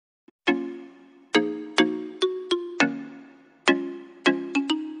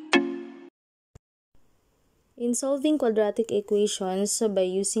In solving quadratic equations by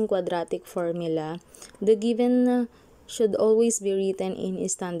using quadratic formula, the given should always be written in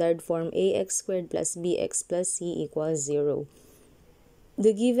standard form ax squared plus bx plus c equals 0.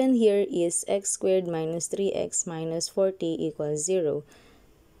 The given here is x squared minus 3x minus 40 equals 0.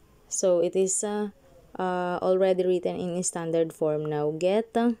 So it is already written in standard form. Now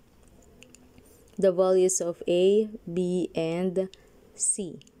get the values of a, b, and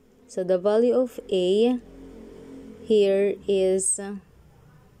c. So the value of a here is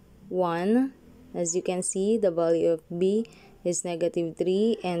 1. As you can see, the value of b is negative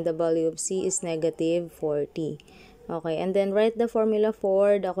 3 and the value of c is negative 40. Okay, and then write the formula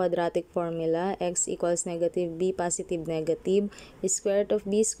for the quadratic formula. X equals negative b positive negative square root of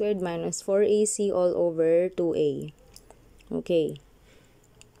b squared minus 4ac all over 2a. Okay.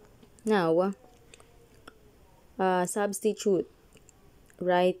 Now, substitute.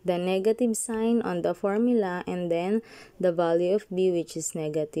 Write the negative sign on the formula and then the value of b, which is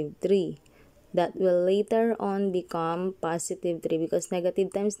negative 3. That will later on become positive 3 because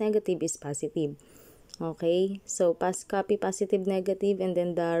negative times negative is positive. Okay, so copy positive negative and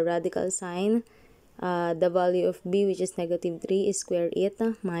then the radical sign. The value of b, which is negative 3, is square it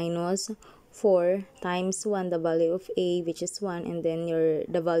minus 4 times 1, the value of a, which is 1, and then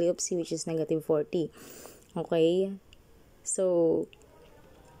the value of c, which is negative 40. Okay, so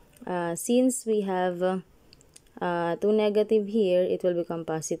since we have 2 negative here, it will become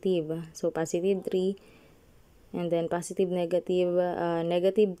positive. So positive 3 and then positive negative,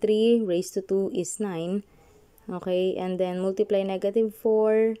 negative 3 raised to 2 is 9. Okay, and then multiply negative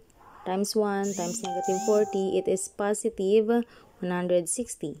 4 times 1 times negative 40, it is positive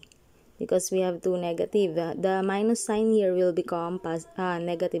 160 because we have 2 negative. The minus sign here will become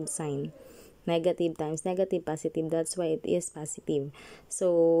negative sign. Negative times negative, positive. That's why it is positive.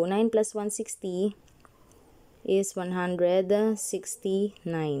 So 9 plus 160 is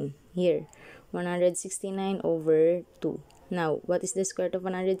 169 here. 169 over 2. Now, what is the square root of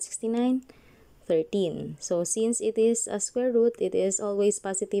 169? 13. So, since it is a square root, it is always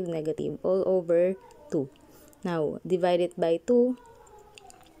positive, negative, all over 2. Now, divide it by 2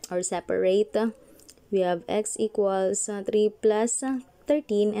 or separate. We have x equals 3 plus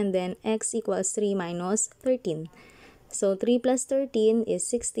 13 and then x equals 3 minus 13. So, 3 plus 13 is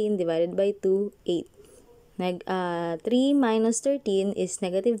 16 divided by 2, 8. 3 minus 13 is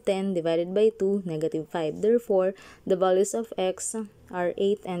negative 10 divided by 2, negative 5. Therefore, the values of x are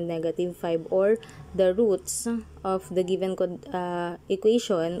 8 and negative 5, or the roots of the given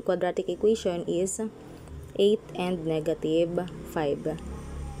quadratic equation is 8 and negative 5.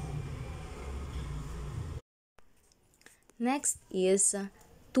 Next is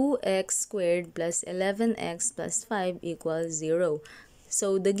 2x squared plus 11x plus 5 equals 0.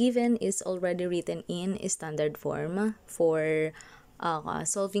 So, the given is already written in standard form for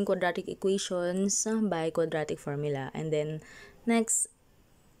solving quadratic equations by quadratic formula. And then, next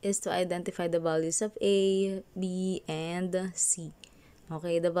is to identify the values of a, b, and c.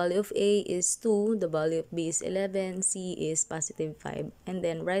 Okay, the value of a is 2, the value of b is 11, c is positive 5. And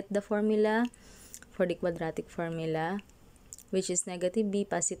then, write the formula for the quadratic formula, which is negative b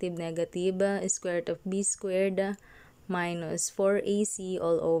positive negative square root of b squared minus 4ac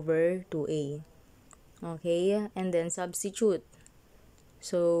all over 2a. Okay, and then substitute.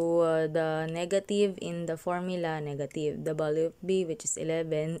 So, the negative in the formula, negative. The value of b, which is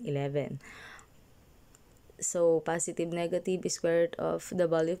 11, 11. So, positive negative is square root of the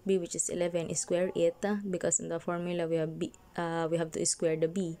value of b, which is 11, is square it. Because in the formula, we have b, we have to square the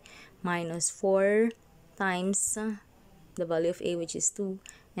b. Minus 4 times the value of a, which is 2.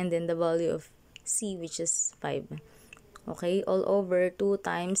 And then the value of c, which is 5. Okay, all over 2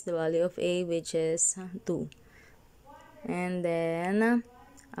 times the value of a, which is 2. And then,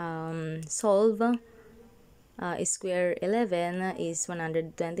 solve. Square 11 is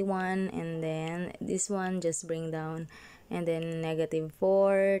 121. And then, this one, just bring down. And then, negative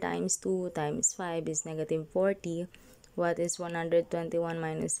 4 times 2 times 5 is negative 40. What is 121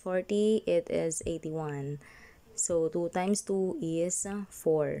 minus 40? It is 81. So, 2 times 2 is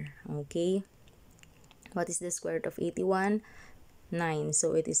 4. Okay. What is the square root of 81? 9.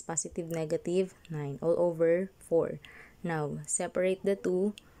 So, it is positive negative 9 all over 4. Now, separate the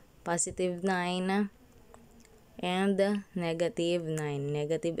 2. Positive 9 and negative 9.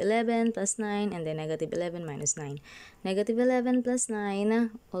 Negative 11 plus 9 and then negative 11 minus 9. Negative 11 plus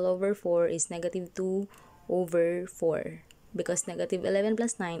 9 all over 4 is negative 2 over 4. Because negative 11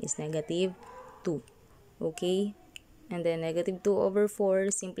 plus 9 is negative 2. Okay? And then negative 2 over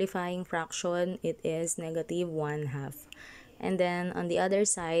 4, simplifying fraction, it is negative 1/2. And then on the other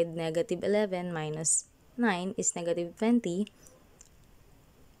side, negative 11 minus 9 is negative 20.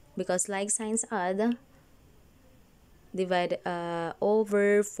 Because like signs add, divide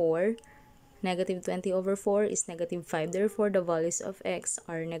over 4. Negative 20 over 4 is negative 5. Therefore, the values of x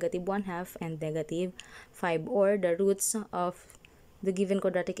are negative 1 half and negative 5. Or the roots of the given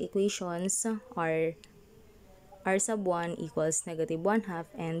quadratic equations are r sub 1 equals negative 1 half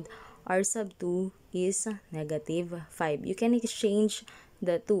and r sub 2 is negative 5. You can exchange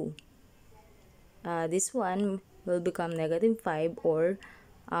the two. This one will become negative 5, or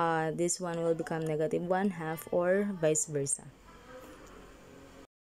this one will become negative 1 half, or vice versa.